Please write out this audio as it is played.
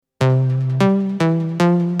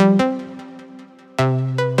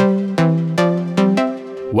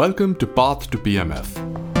Welcome to Path to PMF,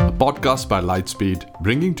 a podcast by Lightspeed,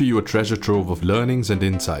 bringing to you a treasure trove of learnings and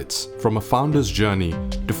insights from a founder's journey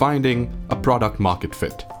to finding a product market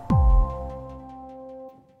fit.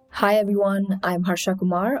 Hi everyone, I'm Harsha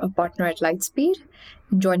Kumar, a partner at Lightspeed.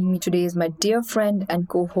 Joining me today is my dear friend and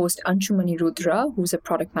co-host Anshumani Rudra, who's a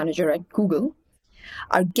product manager at Google.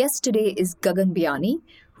 Our guest today is Gagan Biyani,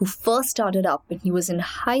 who first started up when he was in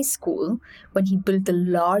high school when he built the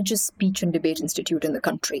largest speech and debate institute in the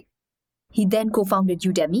country. He then co-founded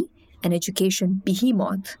Udemy, an education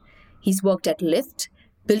behemoth. He's worked at Lyft,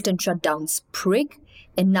 built and shut down Sprig,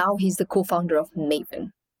 and now he's the co-founder of Maven.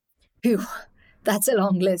 Phew, that's a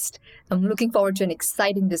long list. I'm looking forward to an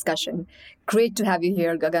exciting discussion. Great to have you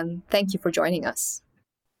here, Gagan. Thank you for joining us.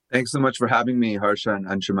 Thanks so much for having me, Harsha and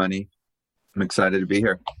Anshumani. I'm excited to be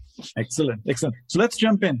here. Excellent. So let's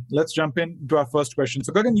jump in to our first question.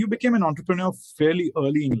 So Gagan, you became an entrepreneur fairly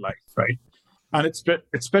early in life, right? And it's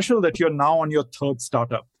special that you're now on your third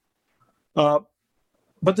startup. But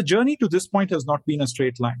the journey to this point has not been a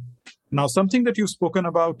straight line. Now, something that you've spoken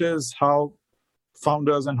about is how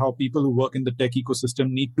founders and how people who work in the tech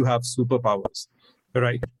ecosystem need to have superpowers,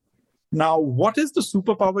 right? Now, what is the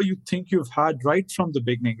superpower you think you've had right from the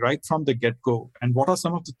beginning, right from the get-go? And what are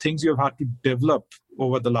some of the things you've had to develop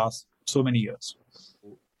over the last so many years?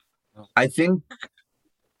 I think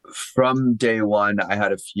from day one, I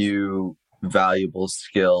had a few valuable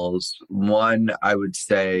skills. One, I would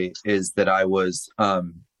say, is that I was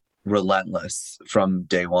relentless from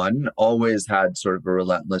day one, always had sort of a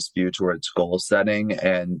relentless view towards goal setting.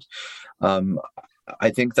 And I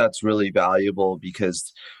think that's really valuable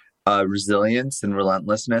because resilience and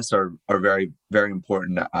relentlessness are very, very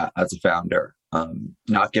important as a founder,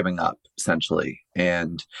 not giving up, essentially.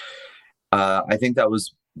 And I think that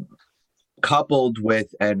was coupled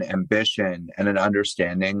with an ambition and an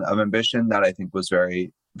understanding of ambition that I think was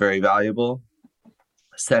very, very valuable.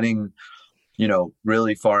 Setting,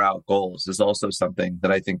 really far out goals is also something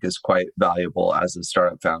that I think is quite valuable as a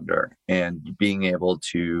startup founder, and being able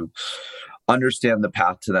to understand the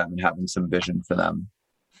path to them and having some vision for them.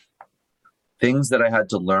 Things that I had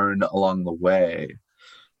to learn along the way.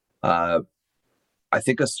 I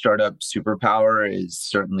think a startup superpower is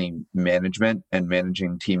certainly management and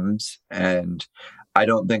managing teams. And I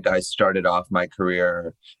don't think I started off my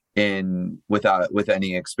career with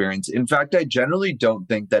any experience. In fact, I generally don't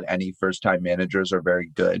think that any first-time managers are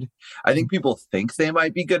very good. I think people think they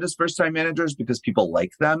might be good as first-time managers because people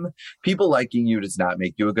like them. People liking you does not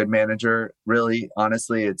make you a good manager. Really,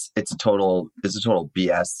 honestly, it's a total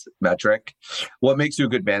BS metric. What makes you a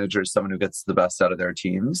good manager is someone who gets the best out of their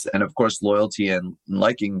teams. And of course, loyalty and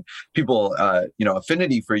liking people,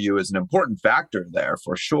 affinity for you is an important factor there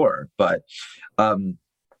for sure. But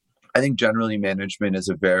I think generally management is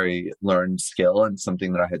a very learned skill and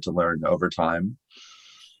something that I had to learn over time.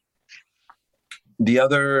 The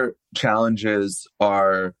other challenges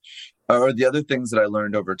or the other things that I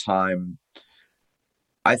learned over time,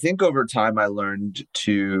 I think over time I learned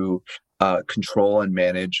to control and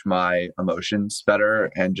manage my emotions better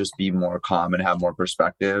and just be more calm and have more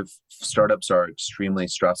perspective. Startups are extremely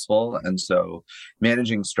stressful, and so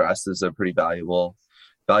managing stress is a pretty valuable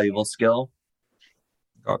skill.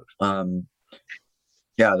 Got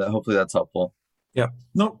it. Hopefully that's helpful. Yeah.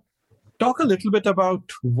 Now, talk a little bit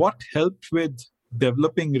about what helped with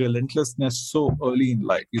developing relentlessness so early in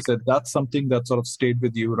life. You said that's something that sort of stayed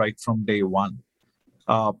with you right from day one.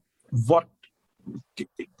 What do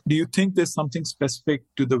you think there's something specific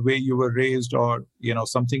to the way you were raised, or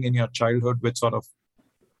something in your childhood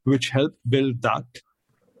which helped build that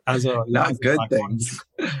as a not good things?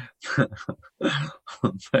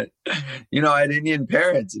 But I had Indian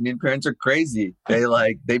parents. Indian parents are crazy.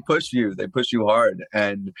 They push you hard,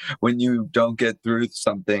 and when you don't get through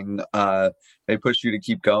something, they push you to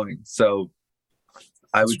keep going. So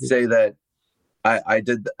I would say that I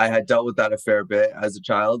had dealt with that a fair bit as a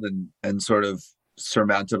child, and sort of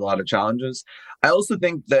surmounted a lot of challenges. I also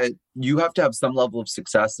think that you have to have some level of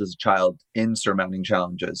success as a child in surmounting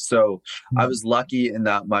challenges. So I was lucky in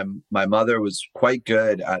that my mother was quite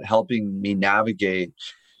good at helping me navigate.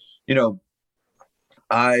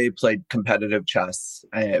 I played competitive chess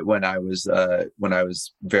when I was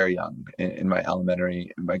very young in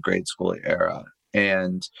my grade school era.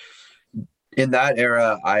 And in that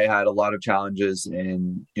era, I had a lot of challenges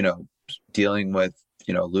in, dealing with,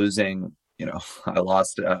 losing. I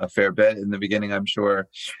lost a fair bit in the beginning, I'm sure.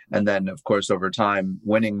 And then, of course, over time,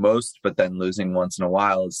 winning most, but then losing once in a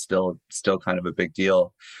while is still kind of a big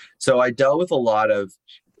deal. So I dealt with a lot of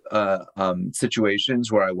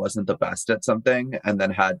situations where I wasn't the best at something, and then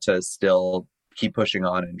had to still keep pushing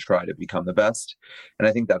on and try to become the best. And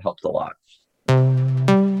I think that helped a lot.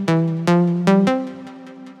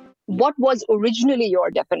 What was originally your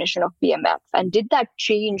definition of PMF, and did that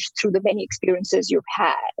change through the many experiences you've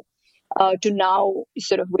had to now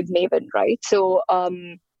sort of with Maven, right? So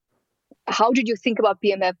how did you think about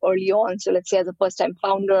PMF early on? So let's say as a first-time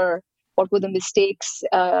founder, what were the mistakes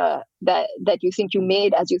that you think you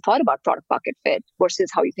made as you thought about product market fit versus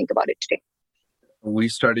how you think about it today? We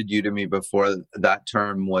started Udemy before that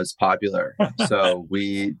term was popular. So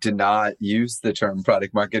we did not use the term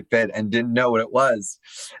product market fit and didn't know what it was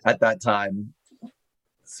at that time.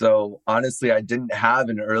 So honestly, I didn't have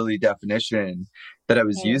an early definition that I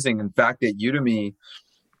was using. In fact, at Udemy,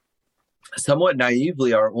 somewhat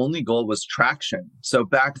naively, our only goal was traction. So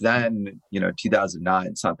back then, 2009,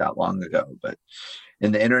 it's not that long ago, but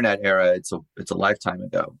in the internet era, it's a lifetime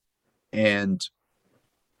ago. And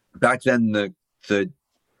back then, the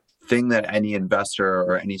thing that any investor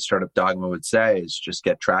or any startup dogma would say is just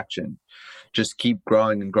get traction. Just keep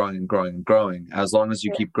growing and growing and growing and growing. As long as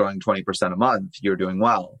you keep growing 20% a month, you're doing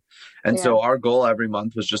well. And so our goal every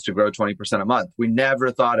month was just to grow 20% a month. We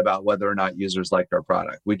never thought about whether or not users liked our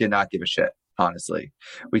product. We did not give a shit, honestly.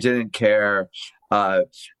 We didn't care.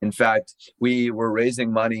 In fact, we were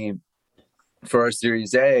raising money for our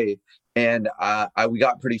Series A, and we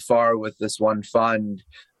got pretty far with this one fund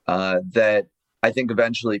that I think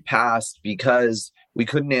eventually passed because we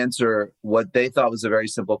couldn't answer what they thought was a very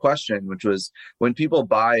simple question, which was, when people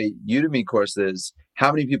buy Udemy courses,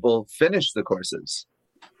 how many people finish the courses?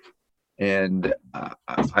 And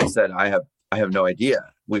I said, I have no idea.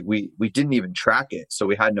 We didn't even track it, so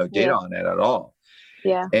we had no data on it at all.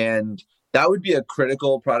 Yeah. And that would be a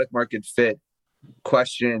critical product market fit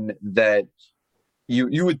question that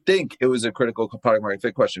you would think it was a critical product market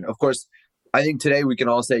fit question. Of course, I think today we can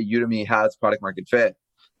all say Udemy has product market fit,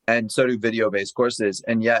 and so do video-based courses,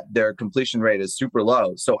 and yet their completion rate is super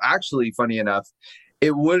low. So actually, funny enough,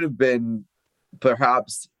 it would have been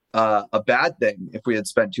perhaps a bad thing if we had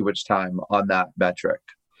spent too much time on that metric.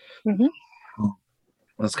 Mm-hmm.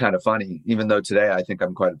 It's kind of funny, even though today I think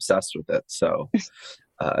I'm quite obsessed with it. So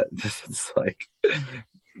it's like,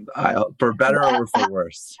 for better or for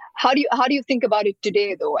worse. How do you think about it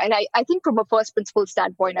today, though? And I think from a first principle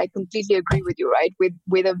standpoint, I completely agree with you, right?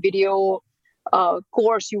 With a video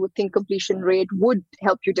course, you would think completion rate would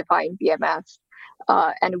help you define PMF,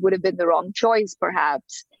 and it would have been the wrong choice,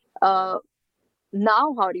 perhaps.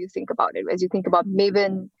 Now, how do you think about it? As you think about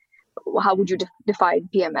Maven, how would you define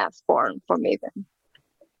PMF for Maven?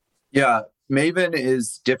 Yeah, Maven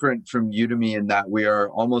is different from Udemy in that we are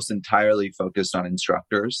almost entirely focused on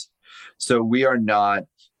instructors. So we are not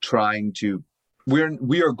trying to,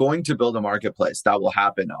 we are going to build a marketplace that will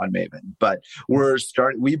happen on Maven, but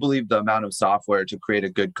we believe the amount of software to create a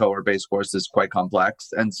good cohort-based course is quite complex.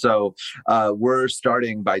 And so we're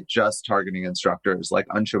starting by just targeting instructors like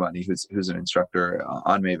Anshumani, who's an instructor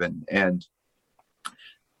on Maven. And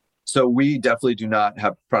so we definitely do not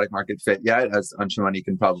have product market fit yet, as Anshumani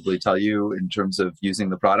can probably tell you in terms of using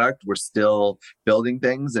the product. We're still building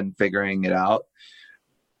things and figuring it out.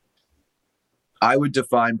 I would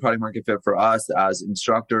define product market fit for us as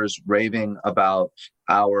instructors raving about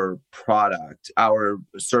our product, our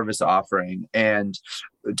service offering, and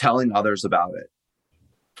telling others about it.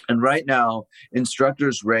 And right now,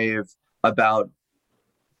 instructors rave about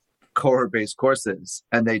cohort-based courses,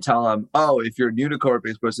 and they tell them, oh, if you're new to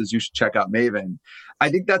cohort-based courses, you should check out Maven. I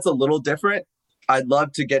think that's a little different. I'd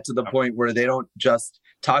love to get to the point where they don't just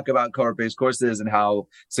talk about cohort-based courses and how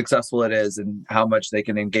successful it is and how much they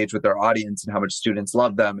can engage with their audience and how much students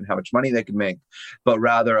love them and how much money they can make. But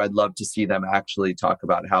rather, I'd love to see them actually talk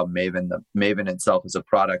about how Maven itself as a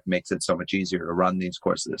product makes it so much easier to run these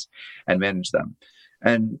courses and manage them.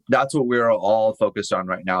 And that's what we're all focused on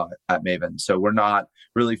right now at Maven. So we're not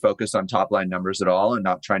really focused on top line numbers at all and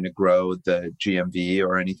not trying to grow the GMV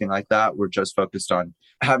or anything like that. We're just focused on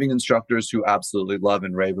having instructors who absolutely love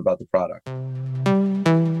and rave about the product.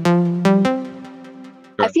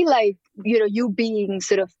 I feel like, you being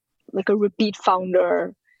sort of like a repeat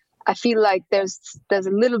founder, I feel like there's a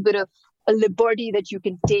little bit of a liberty that you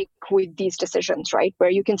can take with these decisions, right? Where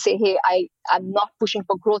you can say, hey, I'm not pushing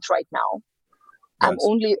for growth right now. Yes.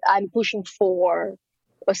 I'm pushing for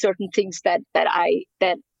certain things that I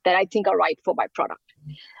think are right for my product.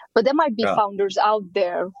 But there might be founders out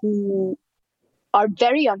there who are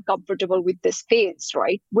very uncomfortable with this phase,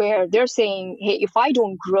 right? Where they're saying, hey, if I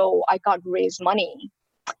don't grow, I can't raise money.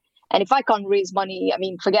 And if I can't raise money, I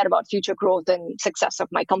mean, forget about future growth and success of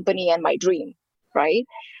my company and my dream, right?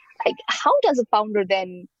 Like, how does a founder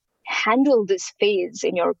then handle this phase,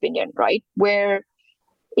 in your opinion, right? Where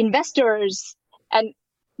investors And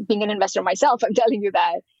being an investor myself, I'm telling you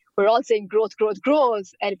that we're all saying growth, growth, growth.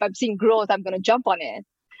 And if I'm seeing growth, I'm going to jump on it.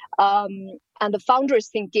 And the founder is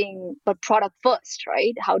thinking, but product first,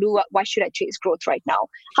 right? Why should I chase growth right now?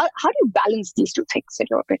 How do you balance these two things, in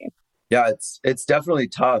your opinion? Yeah, it's definitely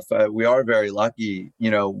tough. We are very lucky.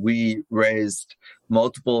 We raised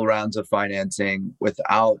multiple rounds of financing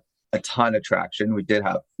without a ton of traction. We did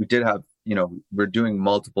have, we're doing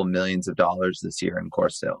multiple millions of dollars this year in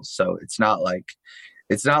course sales. So it's not like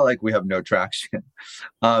we have no traction.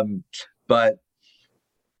 But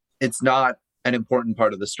it's not an important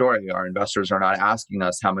part of the story. Our investors are not asking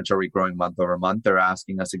us how much are we growing month over month. They're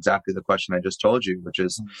asking us exactly the question I just told you, which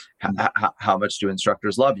is how much do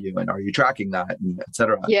instructors love you, and are you tracking that, and et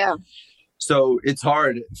cetera. Yeah. So it's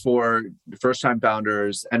hard for first-time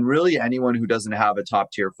founders and really anyone who doesn't have a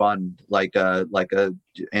top-tier fund like a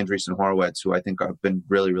Andreessen Horowitz, who I think have been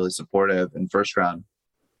really, really supportive in first round.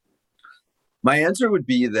 My answer would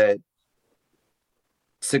be that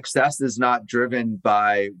success is not driven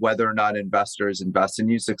by whether or not investors invest in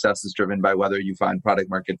you. Success is driven by whether you find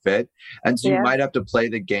product market fit. And so you might have to play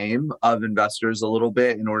the game of investors a little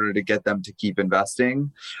bit in order to get them to keep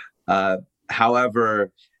investing.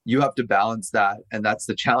 However, you have to balance that. And that's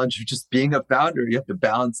the challenge of just being a founder. You have to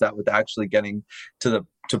balance that with actually getting to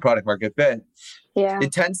product market fit. Yeah.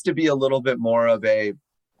 It tends to be a little bit more of a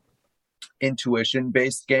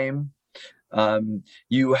intuition-based game.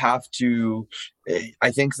 You have to,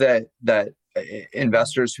 I think that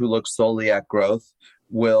investors who look solely at growth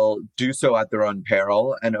will do so at their own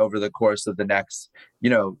peril. And over the course of the next,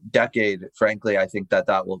 decade, frankly, I think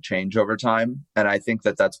that will change over time. And I think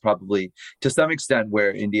that's probably to some extent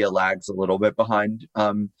where India lags a little bit behind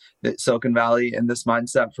Silicon Valley in this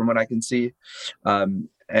mindset, from what I can see. And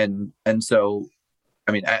so,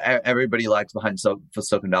 I mean, everybody lags behind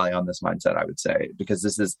Silicon Valley on this mindset, I would say, because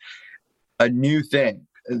this is a new thing,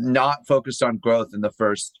 not focused on growth in the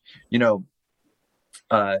first,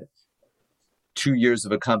 2 years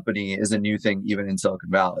of a company is a new thing, even in Silicon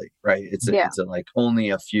Valley, right? It's like only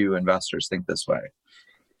a few investors think this way.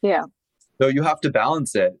 Yeah. So you have to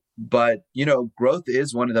balance it, but growth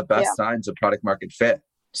is one of the best signs of product market fit.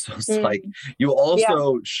 So it's like you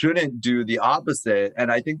also shouldn't do the opposite.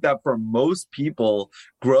 And I think that for most people,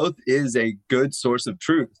 growth is a good source of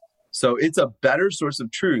truth. So it's a better source of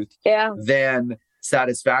truth than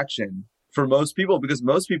satisfaction for most people, because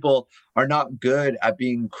most people are not good at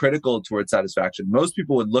being critical towards satisfaction. Most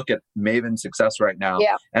people would look at Maven's success right now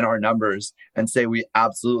and our numbers and say, we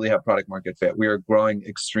absolutely have product market fit. We are growing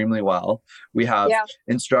extremely well. We have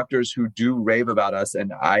instructors who do rave about us.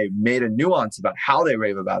 And I made a nuance about how they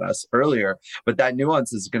rave about us earlier, but that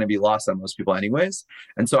nuance is going to be lost on most people anyways.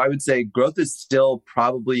 And so I would say growth is still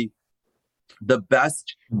probably the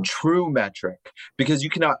best true metric, because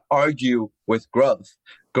you cannot argue with growth.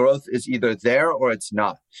 Growth is either there or it's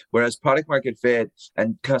not. Whereas product market fit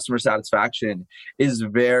and customer satisfaction is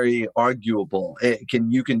very arguable.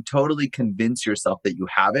 You can totally convince yourself that you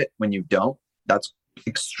have it when you don't. That's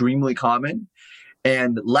extremely common.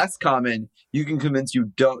 And less common, you can convince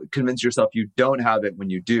yourself you don't have it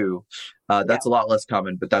when you do. That's a lot less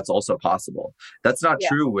common, but that's also possible. That's not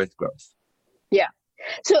true with growth. Yeah.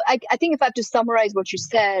 So I think if I have to summarize what you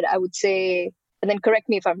said, I would say, and then correct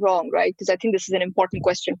me if I'm wrong, right? Because I think this is an important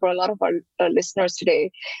question for a lot of our listeners today.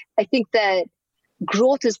 I think that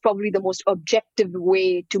growth is probably the most objective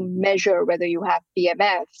way to measure whether you have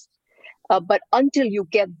PMF. But until you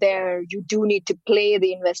get there, you do need to play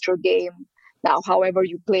the investor game now, however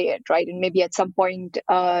you play it, right? And maybe at some point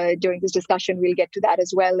during this discussion, we'll get to that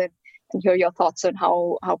as well. And hear your thoughts on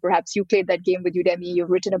how perhaps you played that game with Udemy. You've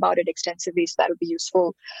written about it extensively, so that would be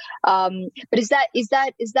useful. But is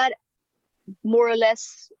that more or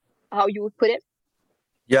less how you would put it?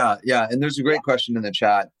 Yeah. And there's a great question in the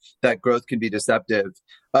chat that growth can be deceptive.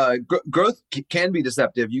 Growth can be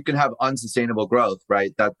deceptive. You can have unsustainable growth,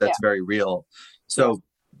 right? That's very real. So,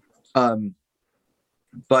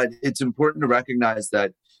 but it's important to recognize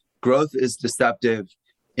that growth is deceptive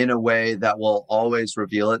in a way that will always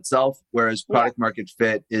reveal itself, whereas product market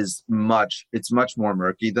fit is much more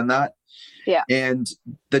murky than that. Yeah. And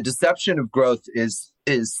the deception of growth is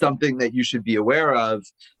something that you should be aware of.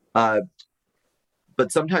 But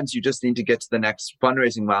sometimes you just need to get to the next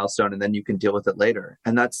fundraising milestone and then you can deal with it later.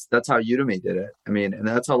 And that's how Udemy did it. I mean, and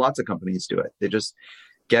that's how lots of companies do it. They just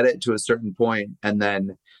get it to a certain point and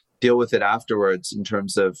then deal with it afterwards in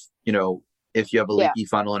terms of, if you have a leaky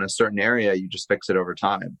funnel in a certain area, you just fix it over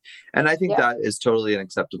time. And I think that is totally an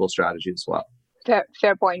acceptable strategy as well.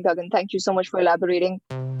 Fair point, Gagan. Thank you so much for elaborating.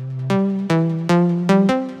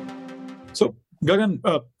 So Gagan,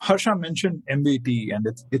 Harsha mentioned MVT, and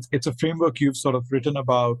it's a framework you've sort of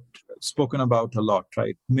spoken about a lot,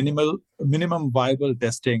 right? Minimum viable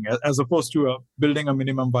testing, as opposed to building a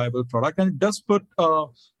minimum viable product, and it does put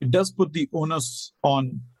the onus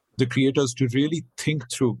on the creators to really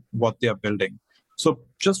think through what they are building. So,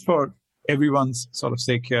 just for everyone's sort of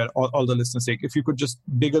sake here, all the listeners' sake, if you could just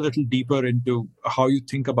dig a little deeper into how you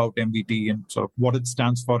think about MVT and sort of what it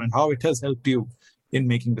stands for and how it has helped you in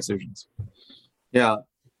making decisions. Yeah.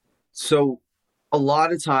 So a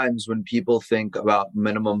lot of times when people think about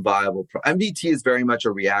minimum viable, MVT is very much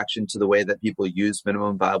a reaction to the way that people use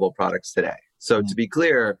minimum viable products today. So to be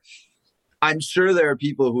clear, I'm sure there are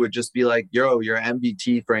people who would just be like, yo, your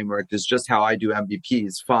MVT framework is just how I do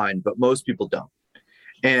MVPs, fine, but most people don't.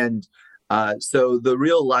 And so the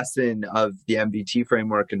real lesson of the MVT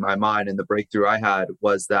framework in my mind and the breakthrough I had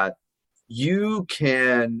was that you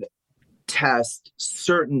can test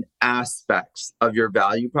certain aspects of your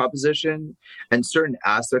value proposition and certain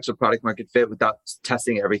aspects of product market fit without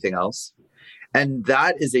testing everything else. And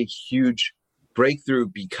that is a huge breakthrough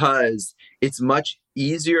because it's much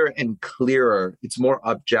easier and clearer. It's more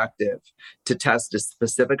objective to test a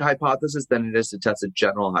specific hypothesis than it is to test a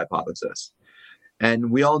general hypothesis. And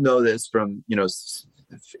we all know this from,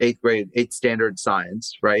 eighth standard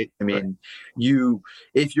science, right? I mean,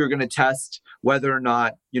 if you're going to test whether or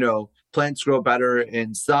not, plants grow better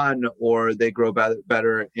in sun or they grow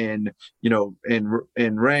better in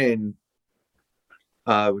rain,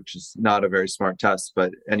 which is not a very smart test.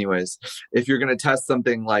 But anyways, if you're going to test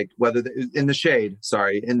something like whether in the shade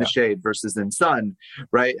versus in sun,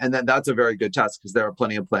 right? And then that's a very good test because there are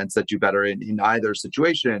plenty of plants that do better in either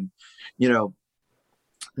situation,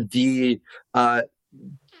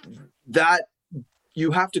 that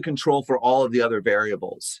you have to control for all of the other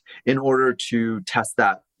variables in order to test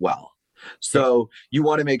that well. So you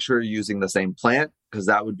want to make sure you're using the same plant because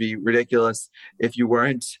that would be ridiculous if you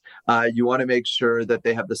weren't. You want to make sure that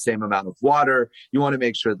they have the same amount of water. You want to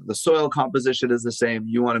make sure that the soil composition is the same.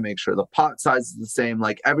 You want to make sure the pot size is the same.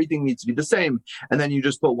 Like everything needs to be the same. And then you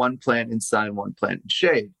just put one plant in sun, one plant in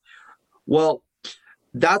shade. Well,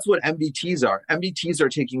 that's what MVTs are. MVTs are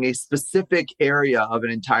taking a specific area of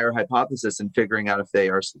an entire hypothesis and figuring out if they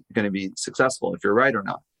are going to be successful, if you're right or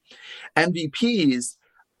not. MVPs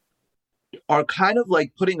are kind of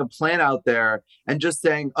like putting a plant out there and just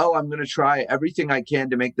saying, oh, I'm going to try everything I can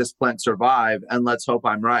to make this plant survive and let's hope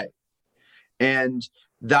I'm right. And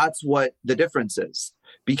that's what the difference is.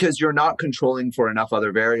 Because you're not controlling for enough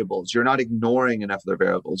other variables. You're not ignoring enough other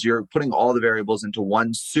variables. You're putting all the variables into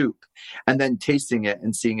one soup and then tasting it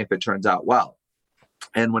and seeing if it turns out well.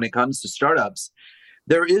 And when it comes to startups,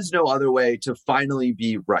 there is no other way to finally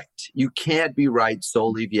be right. You can't be right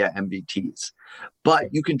solely via MVTs,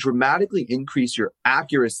 but you can dramatically increase your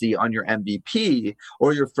accuracy on your MVP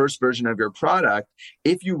or your first version of your product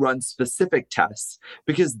if you run specific tests,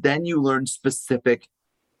 because then you learn specific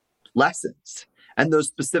lessons. And those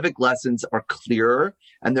specific lessons are clearer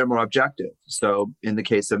and they're more objective. So in the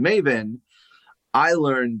case of Maven, I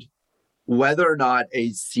learned whether or not a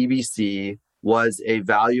CBC was a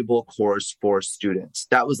valuable course for students.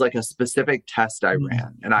 That was like a specific test I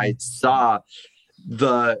ran. And I saw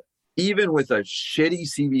even with a shitty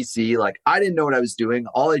CBC, like I didn't know what I was doing.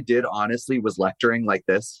 All I did honestly was lecturing like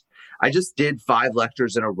this. I just did 5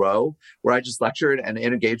 lectures in a row where I just lectured and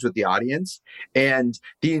engaged with the audience, and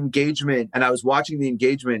the engagement, and I was watching the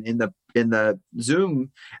engagement in the Zoom,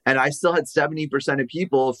 and I still had 70% of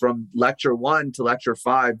people from lecture 1 to lecture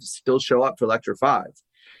 5 still show up for lecture 5.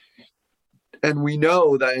 And we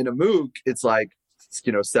know that in a MOOC, it's like,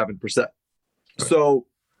 7%. Right. So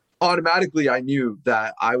automatically I knew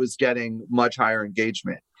that I was getting much higher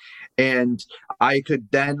engagement. And I could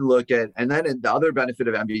then look at, and then the other benefit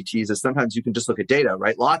of MVTs is sometimes you can just look at data,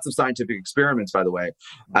 right? Lots of scientific experiments, by the way,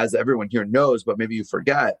 as everyone here knows, but maybe you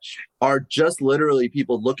forget, are just literally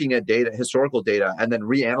people looking at data, historical data, and then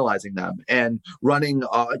reanalyzing them and running,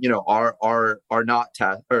 our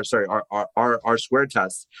squared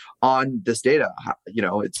tests on this data.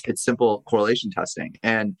 It's simple correlation testing.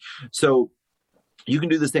 And so you can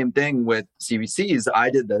do the same thing with CVCs.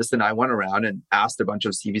 I did this and I went around and asked a bunch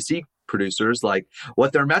of CVC producers like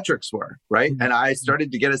what their metrics were, right? And I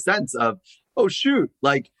started to get a sense of, oh shoot,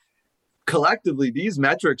 like collectively these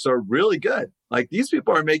metrics are really good. Like these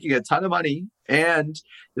people are making a ton of money and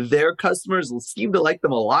their customers seem to like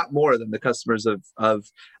them a lot more than the customers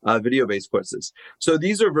of video-based courses. So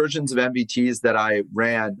these are versions of MVTs that I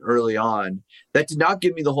ran early on that did not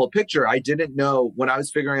give me the whole picture. I didn't know when I was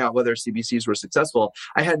figuring out whether CBCs were successful.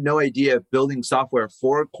 I had no idea if building software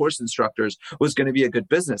for course instructors was going to be a good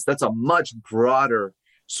business. That's a much broader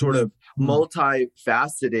sort of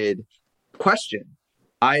multifaceted question.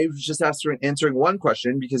 I was just answering one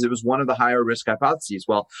question because it was one of the higher risk hypotheses.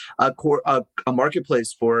 Well, a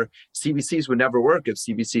marketplace for CVCs would never work if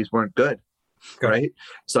CVCs weren't good, right?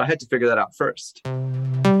 So I had to figure that out first.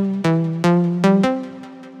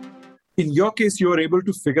 In your case, you were able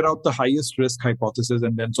to figure out the highest risk hypothesis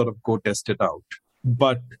and then sort of go test it out.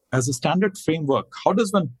 But as a standard framework, how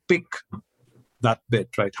does one pick that bit,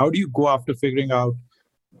 right? How do you go after figuring out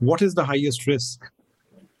what is the highest risk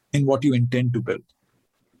in what you intend to build?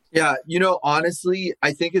 Yeah, honestly,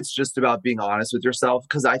 I think it's just about being honest with yourself,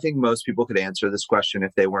 because I think most people could answer this question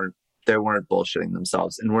if they weren't bullshitting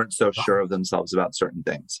themselves and weren't so sure of themselves about certain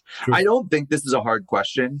things. True. I don't think this is a hard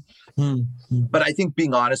question, but I think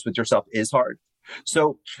being honest with yourself is hard.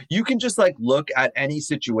 So you can just look at any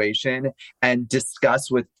situation and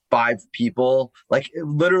discuss with 5 people,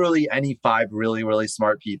 literally any 5 really, really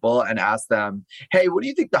smart people, and ask them, hey, what do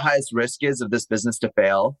you think the highest risk is of this business to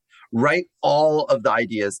fail? Write all of the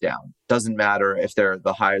ideas down. Doesn't matter if they're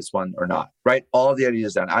the highest one or not. Write all of the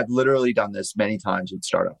ideas down. I've literally done this many times with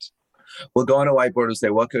startups. We'll go on a whiteboard and say,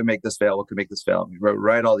 what could make this fail? What could make this fail? And we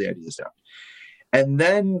write all the ideas down. And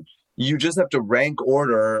then you just have to rank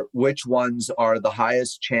order which ones are the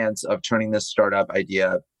highest chance of turning this startup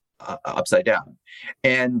idea upside down.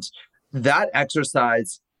 And that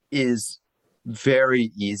exercise is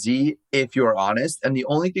very easy if you're honest. And the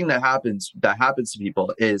only thing that happens to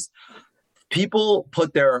people is people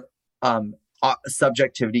put their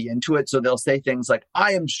subjectivity into it. So they'll say things like,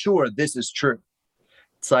 I am sure this is true.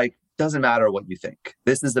 It's doesn't matter what you think.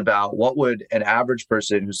 This is about what would an average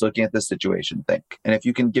person who's looking at this situation think. And if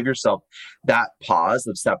you can give yourself that pause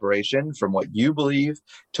of separation from what you believe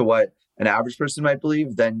to what an average person might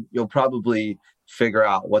believe, then you'll probably figure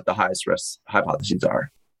out what the highest risk hypotheses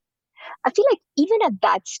are. I feel like even at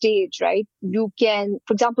that stage, right, you can,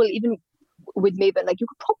 for example, even with Maven, you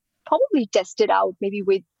could probably test it out maybe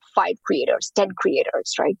with 5 creators, 10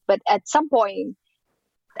 creators, right? But at some point,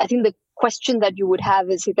 I think the question that you would have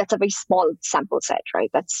is, that's a very small sample set,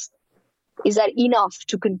 right? Is that enough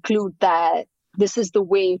to conclude that this is the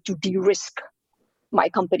way to de-risk my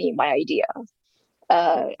company, my idea?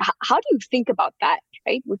 How do you think about that,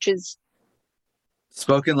 right? Which is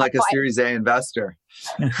spoken like a Series A investor.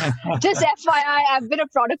 Just FYI, I've been a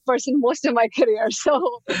product person most of my career.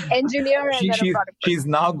 So engineer and then a product person. She's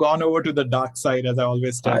now gone over to the dark side, as I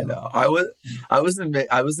always tell. I know. I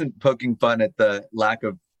wasn't poking fun at the lack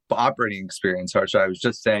of operating experience, Harsha. I was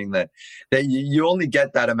just saying that you only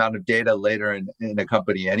get that amount of data later in a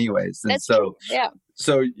company anyways. And that's true. Yeah.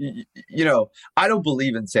 So, I don't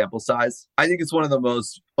believe in sample size. I think it's one of the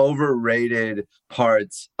most overrated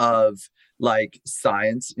parts of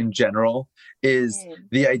science in general is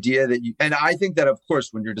the idea that and I think that, of course,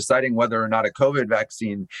 when you're deciding whether or not a COVID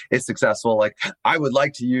vaccine is successful, I would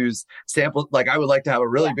like to use sample, I would like to have a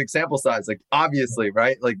really big sample size, obviously,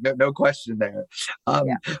 right? No question there.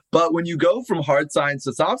 But when you go from hard science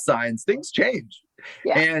to soft science, things change.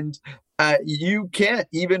 Yeah. And you can't,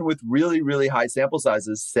 even with really, really high sample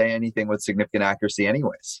sizes, say anything with significant accuracy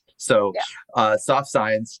anyways. So soft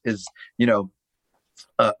science is,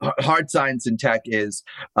 hard science in tech is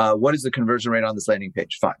what is the conversion rate on this landing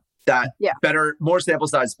page? Fine. That better, more sample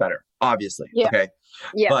size, better, obviously. Yeah. Okay.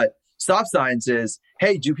 Yeah. But soft science is,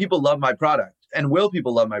 hey, do people love my product? And will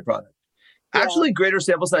people love my product? Yeah. Actually, greater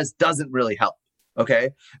sample size doesn't really help. Okay.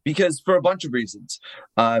 Because for a bunch of reasons.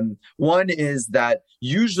 One is that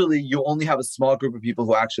usually you only have a small group of people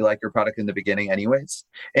who actually like your product in the beginning anyways,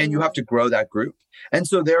 and you have to grow that group. And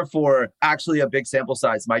so therefore, actually a big sample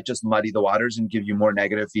size might just muddy the waters and give you more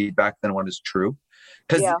negative feedback than what is true.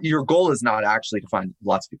 Because your goal is not actually to find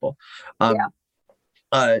lots of people.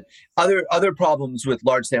 Other problems with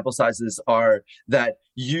large sample sizes are that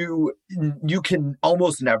you can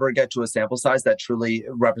almost never get to a sample size that truly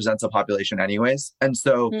represents a population anyways. And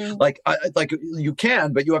so you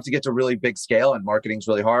can, but you have to get to really big scale, and marketing's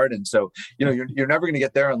really hard. And so, you're never going to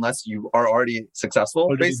get there unless you are already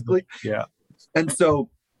successful, basically. Yeah. And so,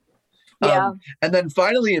 and then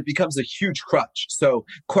finally, it becomes a huge crutch. So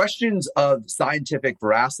questions of scientific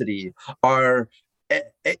veracity are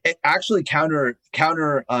actually counter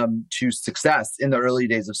to success in the early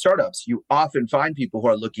days of startups. You often find people who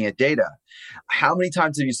are looking at data. How many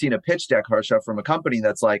times have you seen a pitch deck, Harsha, from a company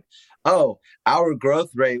that's like, oh, our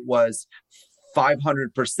growth rate was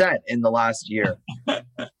 500% in the last year?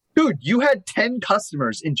 Dude, you had 10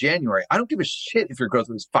 customers in January. I don't give a shit if your growth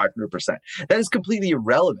was 500%. That is completely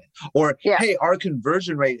irrelevant. Or, hey, our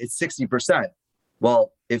conversion rate is 60%.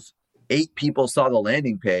 Well, if 8 people saw the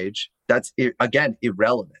landing page, that's again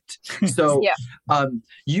irrelevant. So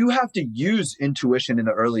you have to use intuition in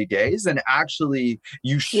the early days, and actually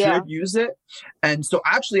you should use it. And so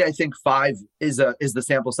actually I think 5 is the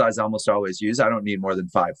sample size I almost always use. I don't need more than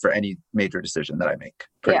 5 for any major decision that I make,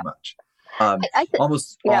 pretty much.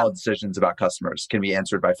 Almost all decisions about customers can be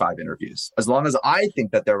answered by 5 interviews, as long as I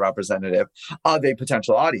think that they're representative of a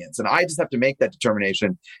potential audience. And I just have to make that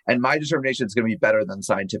determination. And my determination is going to be better than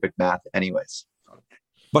scientific math anyways.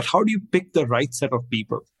 But how do you pick the right set of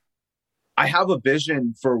people? I have a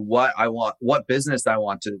vision for what I want, what business I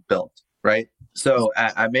want to build, right? So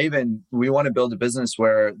at Maven, we want to build a business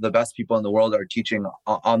where the best people in the world are teaching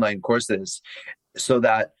online courses so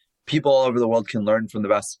that people all over the world can learn from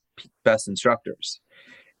the best instructors.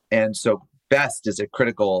 And so best is a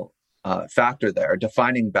critical factor there.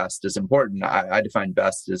 Defining best is important. I define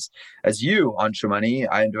best as you, Anshumani.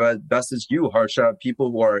 I define best as you, Harsha,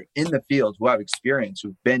 people who are in the field, who have experience,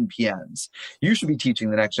 who've been PMs. You should be teaching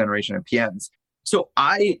the next generation of PMs. So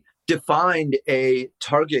I defined a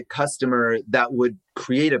target customer that would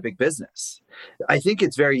create a big business. I think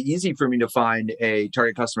it's very easy for me to find a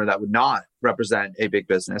target customer that would not represent a big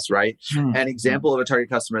business, right? An example of a target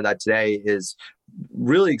customer that today is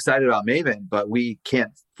really excited about Maven, but we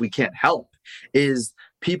can't help, is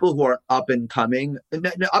people who are up and coming.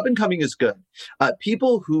 Up and coming is good.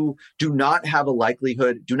 People who do not have a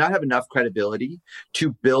likelihood, do not have enough credibility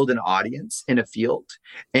to build an audience in a field,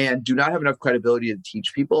 and do not have enough credibility to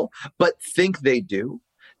teach people, but think they do.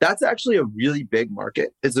 That's actually a really big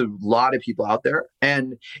market. It's a lot of people out there.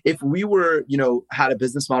 And if we were, had a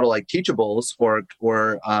business model like Teachables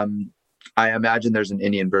or I imagine there's an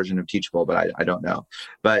Indian version of Teachable, but I don't know.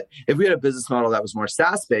 But if we had a business model that was more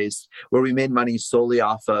SaaS-based, where we made money solely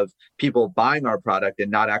off of people buying our product and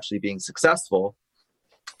not actually being successful,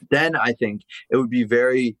 then I think it would be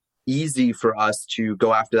very easy for us to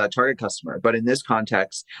go after that target customer. But in this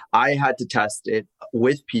context, I had to test it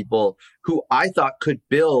with people who I thought could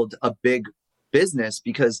build a big business,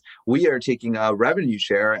 because we are taking a revenue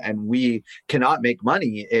share and we cannot make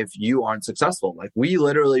money if you aren't successful. Like, we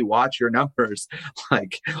literally watch your numbers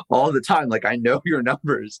like all the time. Like, I know your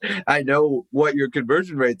numbers, I know what your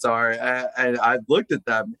conversion rates are, and I've looked at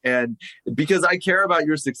them, and because I care about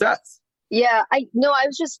your success. Yeah, I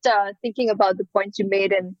was just thinking about the points you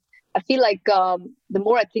made, and I feel like the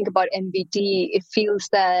more I think about MBT, it feels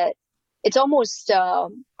that it's almost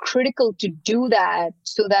critical to do that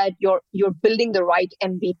so that you're building the right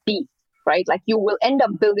MVP, right? Like, you will end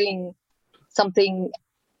up building something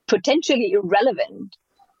potentially irrelevant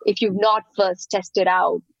if you've not first tested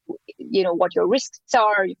out, what your risks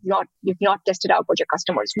are. You've not tested out what your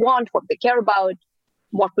customers want, what they care about,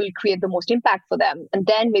 what will create the most impact for them. And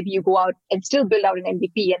then maybe you go out and still build out an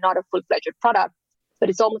MVP and not a full-fledged product, but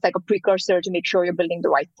it's almost like a precursor to make sure you're building the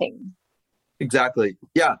right thing. Exactly.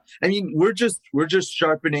 Yeah. I mean, we're just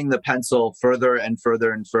sharpening the pencil further and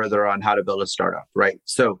further and further on how to build a startup, right?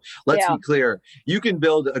 So let's be clear. You can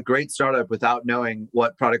build a great startup without knowing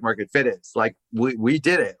what product market fit is. Like, we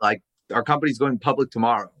did it. Like, our company's going public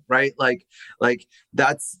tomorrow, right? Like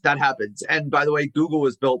that happens. And by the way, Google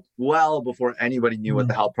was built well before anybody knew what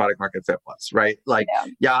the hell product market fit was, right? Like,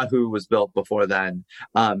 Yahoo was built before then.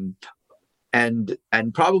 And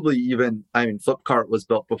probably even, Flipkart was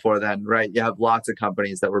built before then, right? You have lots of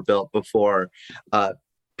companies that were built before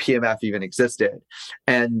PMF even existed.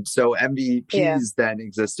 And so MVPs then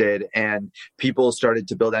existed, and people started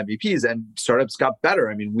to build MVPs, and startups got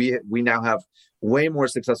better. I mean, we now have way more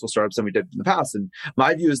successful startups than we did in the past. And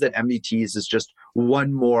my view is that MVTs is just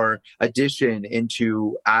one more addition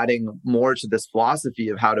into adding more to this philosophy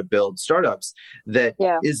of how to build startups that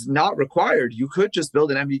is not required. You could just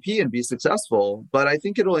build an MVP and be successful, but I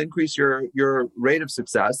think it'll increase your rate of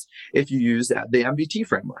success if you use the MVT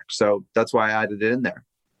framework. So that's why I added it in there.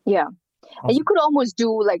 Yeah. And you could almost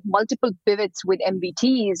do like multiple pivots with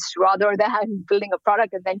MVTs rather than building a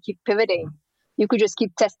product and then keep pivoting. You could just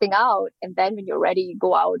keep testing out, and then when you're ready,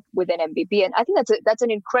 go out with an MVP. And I think that's an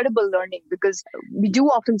incredible learning, because we do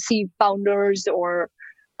often see founders or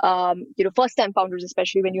first-time founders,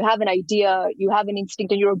 especially when you have an idea, you have an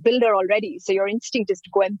instinct, and you're a builder already. So your instinct is to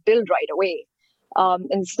go and build right away. And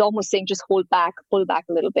it's almost saying just pull back a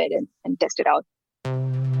little bit and test it out.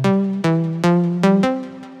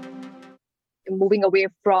 Moving away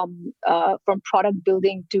from product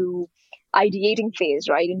building to ideating phase,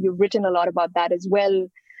 right? And you've written a lot about that as well.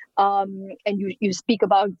 And you speak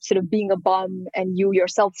about sort of being a bum, and you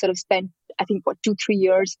yourself sort of spent, I think, 2-3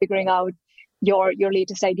 years figuring out your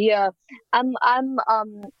latest idea. As I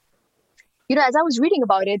was reading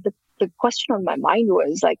about it, the question on my mind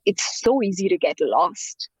was like, it's so easy to get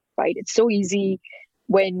lost, right? It's so easy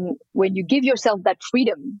when you give yourself that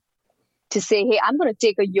freedom to say, hey, I'm going to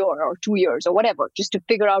take a year or 2 years or whatever, just to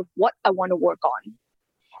figure out what I want to work on.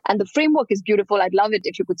 And the framework is beautiful. I'd love it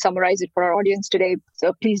if you could summarize it for our audience today.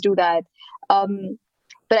 So please do that.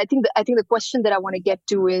 But I think the question that I want to get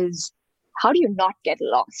to is, how do you not get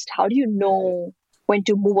lost? How do you know when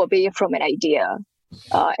to move away from an idea?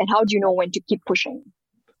 And how do you know when to keep pushing?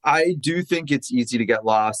 I do think it's easy to get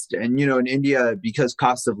lost. And, in India, because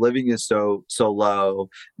cost of living is so low,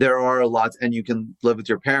 there are lots, and you can live with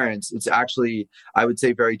your parents. It's actually, I would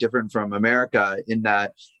say, very different from America in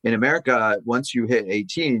that in America, once you hit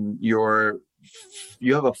 18, you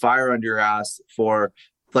have a fire under your ass for,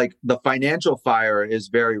 like, the financial fire is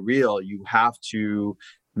very real. You have to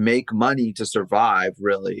make money to survive,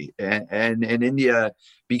 really. And in India,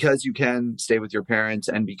 because you can stay with your parents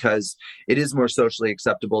and because it is more socially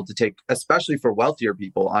acceptable to take, especially for wealthier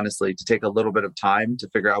people, honestly, to take a little bit of time to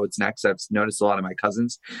figure out what's next. I've noticed a lot of my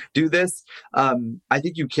cousins do this. I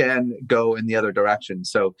think you can go in the other direction.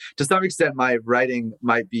 So to some extent, my writing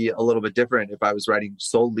might be a little bit different if I was writing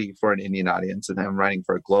solely for an Indian audience, and I'm writing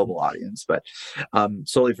for a global audience, but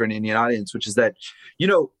solely for an Indian audience, which is that,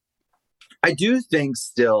 I do think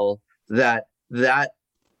still that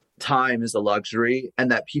time is a luxury and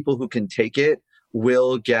that people who can take it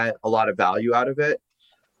will get a lot of value out of it.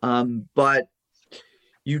 But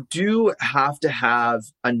you do have to have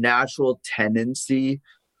a natural tendency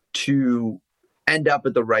to end up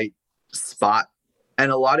at the right spot.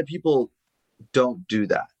 And a lot of people don't do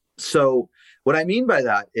that. So what I mean by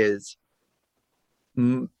that is,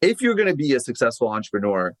 if you're going to be a successful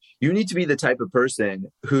entrepreneur, you need to be the type of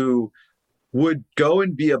person who would go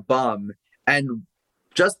and be a bum, and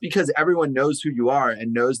just because everyone knows who you are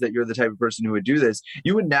and knows that you're the type of person who would do this,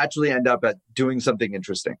 you would naturally end up at doing something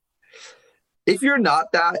interesting. If you're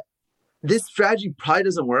not that, this strategy probably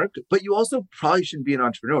doesn't work, but you also probably shouldn't be an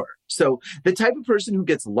entrepreneur. So the type of person who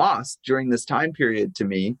gets lost during this time period, to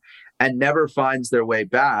me, and never finds their way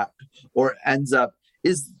back or ends up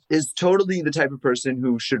is totally the type of person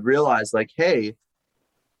who should realize, like, hey,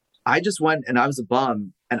 I just went and I was a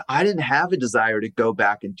bum and I didn't have a desire to go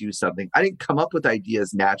back and do something. I didn't come up with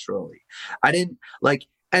ideas naturally. And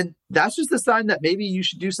that's just a sign that maybe you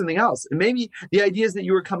should do something else. And maybe the ideas that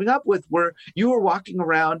you were coming up with were, you were walking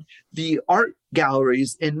around the art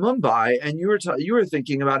galleries in Mumbai and you were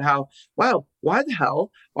thinking about how, wow, why the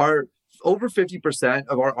hell are over 50%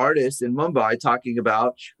 of our artists in Mumbai talking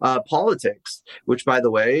about politics, which, by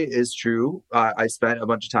the way, is true. I spent a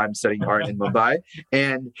bunch of time studying art in Mumbai,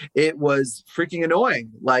 and it was freaking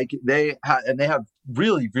annoying. Like they have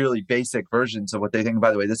really, really basic versions of what they think.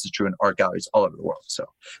 By the way, this is true in art galleries all over the world. So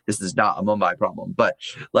this is not a Mumbai problem, but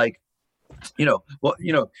like,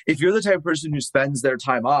 if you're the type of person who spends their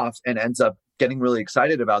time off and ends up getting really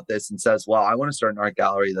excited about this and says, well, I want to start an art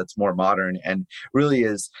gallery that's more modern and really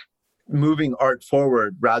is moving art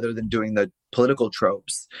forward rather than doing the political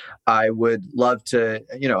tropes, I would love to,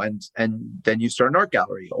 and then you start an art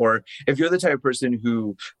gallery. Or if you're the type of person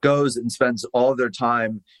who goes and spends all of their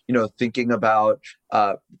time, thinking about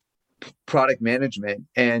product management,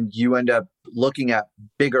 and you end up looking at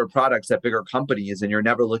bigger products at bigger companies and you're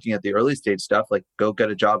never looking at the early stage stuff, like go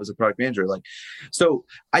get a job as a product manager. So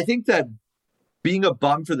I think that being a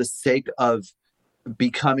bum for the sake of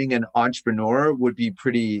becoming an entrepreneur would be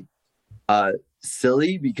pretty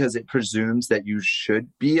silly, because it presumes that you should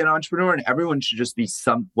be an entrepreneur and everyone should just be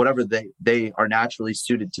whatever they are naturally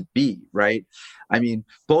suited to be, right? I mean,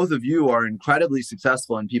 both of you are incredibly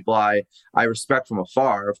successful and people I respect from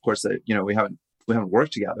afar. Of course, we haven't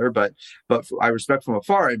worked together, but I respect from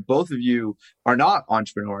afar, and both of you are not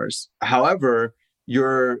entrepreneurs. However,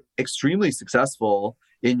 you're extremely successful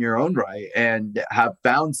in your own right and have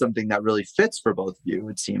found something that really fits for both of you.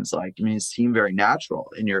 It seems like, it seemed very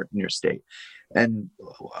natural in your state. And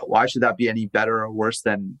why should that be any better or worse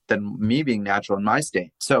than me being natural in my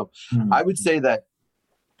state? So I would say that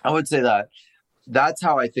that's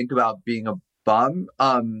how I think about being a bum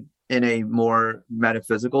in a more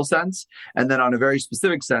metaphysical sense. And then on a very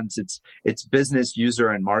specific sense, it's business, user,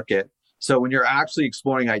 and market. So when you're actually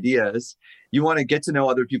exploring ideas, you want to get to know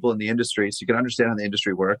other people in the industry so you can understand how the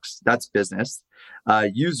industry works. That's business.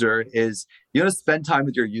 User is, you want to spend time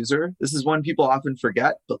with your user. This is one people often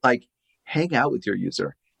forget, but hang out with your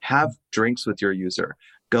user, have drinks with your user,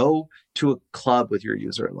 go to a club with your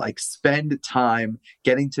user, spend time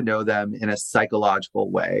getting to know them in a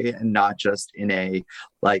psychological way and not just in a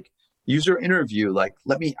user interview,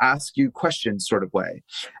 let me ask you questions sort of way.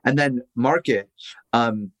 And then market,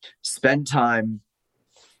 spend time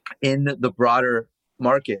in the broader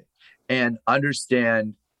market and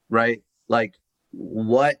understand, right?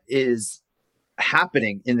 What is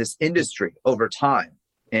happening in this industry over time.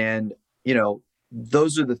 And,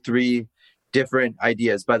 those are the three different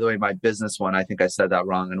ideas. By the way, my business one, I think I said that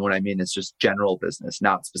wrong. And what I mean is just general business,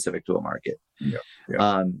 not specific to a market. Yeah.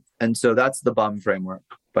 And so that's the BUM framework.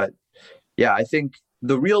 But yeah, I think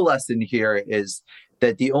the real lesson here is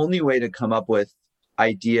that the only way to come up with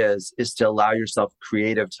ideas is to allow yourself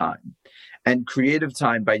creative time. And creative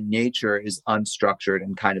time by nature is unstructured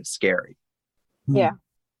and kind of scary. Yeah.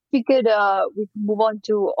 We could move on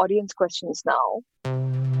to audience questions now.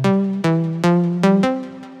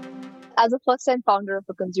 As a first-time founder of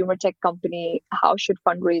a consumer tech company, how should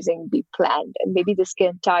fundraising be planned? And maybe this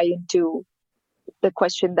can tie into the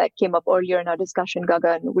question that came up earlier in our discussion,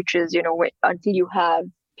 Gagan, which is, until you have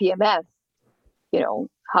PMF,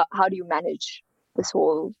 how do you manage this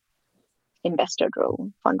whole investor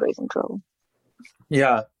drill, fundraising drill?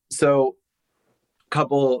 Yeah. So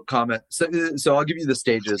couple comments. So I'll give you the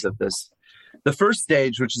stages of this. The first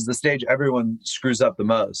stage, which is the stage everyone screws up the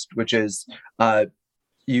most, which is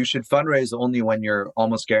you should fundraise only when you're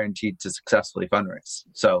almost guaranteed to successfully fundraise.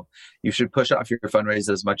 So you should push off your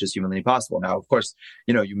fundraise as much as humanly possible. Now, of course,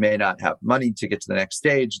 you may not have money to get to the next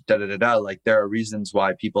stage, Like there are reasons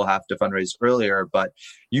why people have to fundraise earlier, but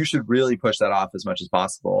you should really push that off as much as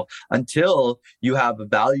possible until you have a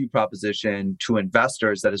value proposition to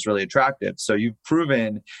investors that is really attractive. So you've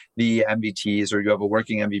proven the MVTs, or you have a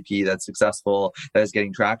working MVP that's successful, that is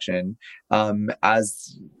getting traction, or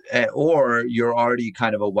you're already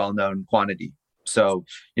kind of a well-known quantity. So,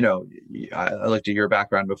 I looked at your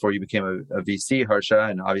background before you became a VC, Harsha,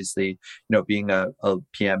 and obviously, being a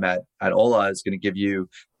PM at Ola is going to give you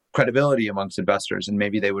credibility amongst investors, and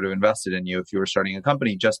maybe they would have invested in you if you were starting a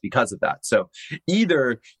company just because of that. So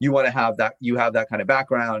either you want to have that, you have that kind of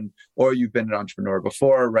background, or you've been an entrepreneur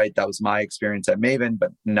before, right? That was my experience at Maven,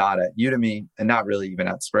 but not at Udemy, and not really even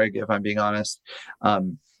at Sprig, if I'm being honest.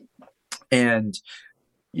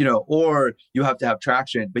 Or you have to have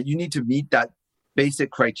traction, but you need to meet that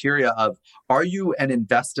basic criteria of, are you an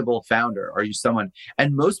investable founder? Are you someone?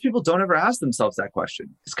 And most people don't ever ask themselves that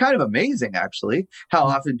question. It's kind of amazing, actually, how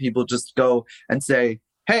often people just go and say,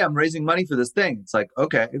 hey, I'm raising money for this thing. It's like,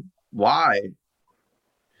 okay, why?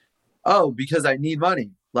 Oh, because I need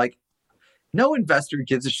money. Like, no investor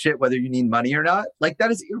gives a shit whether you need money or not. Like,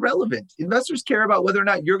 that is irrelevant. Investors care about whether or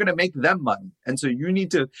not you're going to make them money. And so you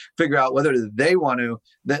need to figure out whether they want to,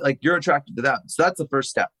 that like you're attracted to them. So that's the first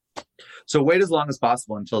step. So wait as long as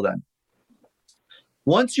possible until then.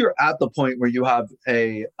 Once you're at the point where you have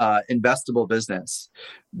a investable business,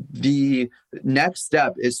 the next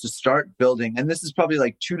step is to start building, and this is probably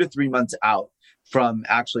like 2 to 3 months out from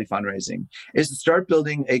actually fundraising, is to start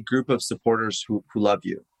building a group of supporters who love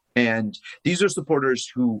you. And these are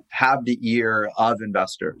supporters who have the ear of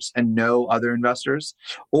investors and know other investors,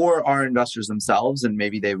 or are investors themselves, and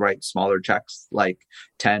maybe they write smaller checks like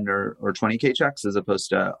 10 or 20K checks as opposed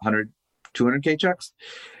to 100, 200K checks.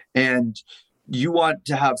 And you want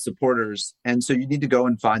to have supporters, and so you need to go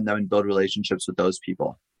and find them and build relationships with those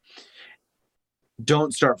people.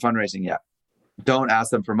 Don't start fundraising yet. Don't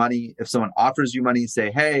ask them for money. If someone offers you money,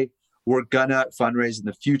 say, hey, we're gonna fundraise in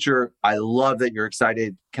the future. I love that you're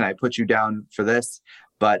excited. Can I put you down for this?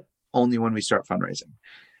 But only when we start fundraising.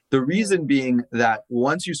 The reason being that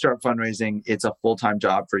once you start fundraising, it's a full-time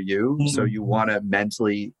job for you. Mm-hmm. So you want to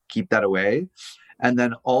mentally keep that away. And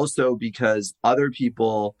then also because other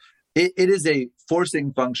people, it is a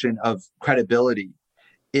forcing function of credibility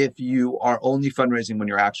if you are only fundraising when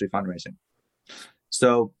you're actually fundraising.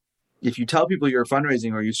 So if you tell people you're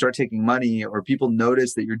fundraising, or you start taking money, or people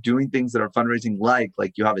notice that you're doing things that are fundraising, like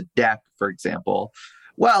you have a deck, for example,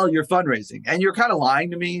 well, you're fundraising and you're kind of lying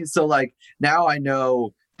to me. So like now I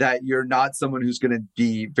know that you're not someone who's going to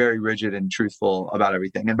be very rigid and truthful about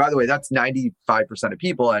everything. And by the way, that's 95% of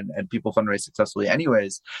people, and people fundraise successfully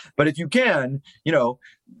anyways. But if you can,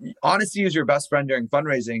 honesty is your best friend during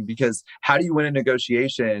fundraising, because how do you win a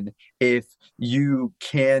negotiation if you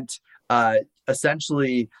can't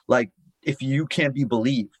essentially, like, if you can't be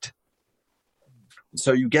believed?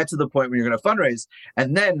 So you get to the point where you're going to fundraise,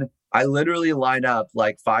 and then I literally line up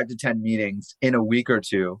like 5 to 10 meetings in a week or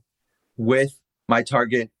two with my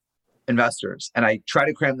target investors, and I try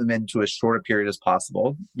to cram them into as short a period as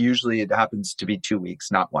possible. Usually it happens to be 2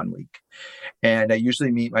 weeks, not 1 week. And I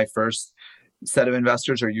usually meet my first set of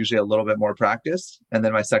investors are usually a little bit more practice, and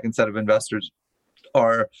then my second set of investors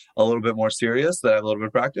are a little bit more serious, that have a little bit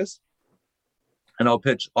of practice. And I'll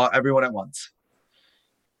pitch everyone at once.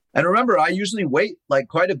 And remember, I usually wait like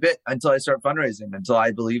quite a bit until I start fundraising, until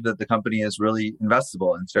I believe that the company is really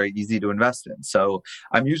investable and it's very easy to invest in. So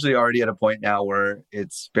I'm usually already at a point now where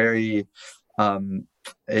it's very,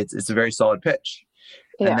 it's a very solid pitch.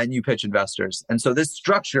 And then you pitch investors. And so this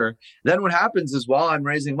structure, then what happens is while I'm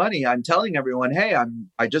raising money, I'm telling everyone, hey,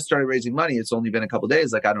 I just started raising money. It's only been a couple of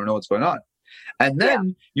days. Like, I don't know what's going on. And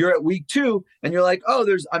then you're at week 2 and you're like, oh,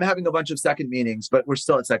 I'm having a bunch of second meetings, but we're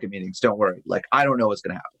still at second meetings. Don't worry. Like, I don't know what's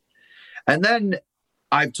going to happen. And then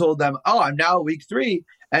I've told them, oh, I'm now at week 3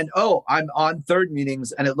 and I'm on third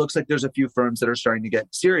meetings. And it looks like there's a few firms that are starting to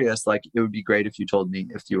get serious. Like, it would be great if you told me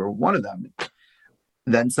if you were one of them.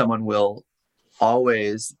 Then someone will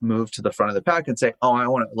always move to the front of the pack and say,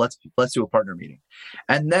 oh, let's do a partner meeting.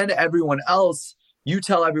 And then you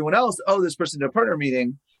tell everyone else, oh, this person did a partner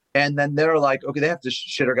meeting. And then they're like, okay, they have to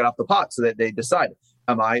shit or get off the pot so that they decide,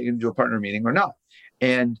 am I going to do a partner meeting or not?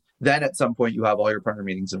 And then at some point you have all your partner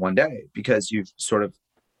meetings in one day because you've sort of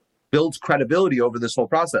built credibility over this whole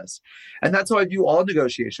process. And that's how I view all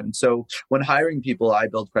negotiations. So when hiring people, I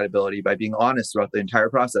build credibility by being honest throughout the entire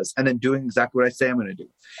process and then doing exactly what I say I'm going to do.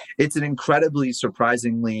 It's an incredibly,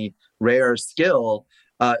 surprisingly rare skill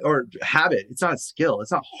or habit. It's not a skill.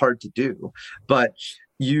 It's not hard to do, but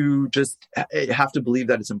you just have to believe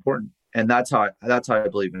that it's important. And that's how I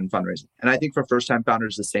believe in fundraising. And I think for first-time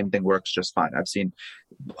founders, the same thing works just fine. I've seen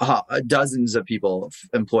dozens of people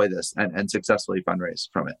employ this and successfully fundraise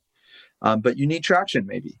from it. But you need traction,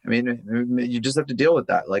 maybe. I mean, you just have to deal with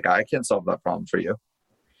that. Like, I can't solve that problem for you.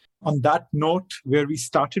 On that note, where we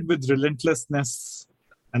started with relentlessness,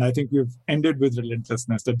 and I think we've ended with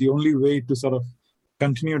relentlessness, that the only way to sort of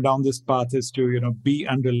continue down this path is to, be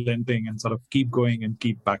unrelenting and sort of keep going and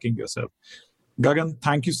keep backing yourself. Gagan,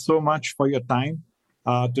 thank you so much for your time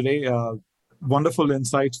today. Wonderful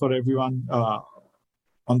insights for everyone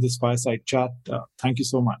on this fireside chat. Thank you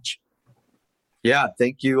so much. Yeah,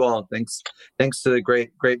 thank you all. Thanks to the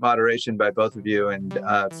great moderation by both of you and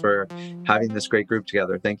for having this great group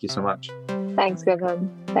together. Thank you so much. Thanks, Gagan.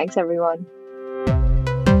 Thanks, everyone.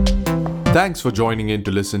 Thanks for joining in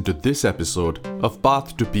to listen to this episode of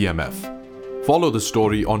Path to PMF. Follow the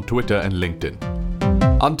story on Twitter and LinkedIn.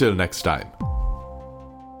 Until next time.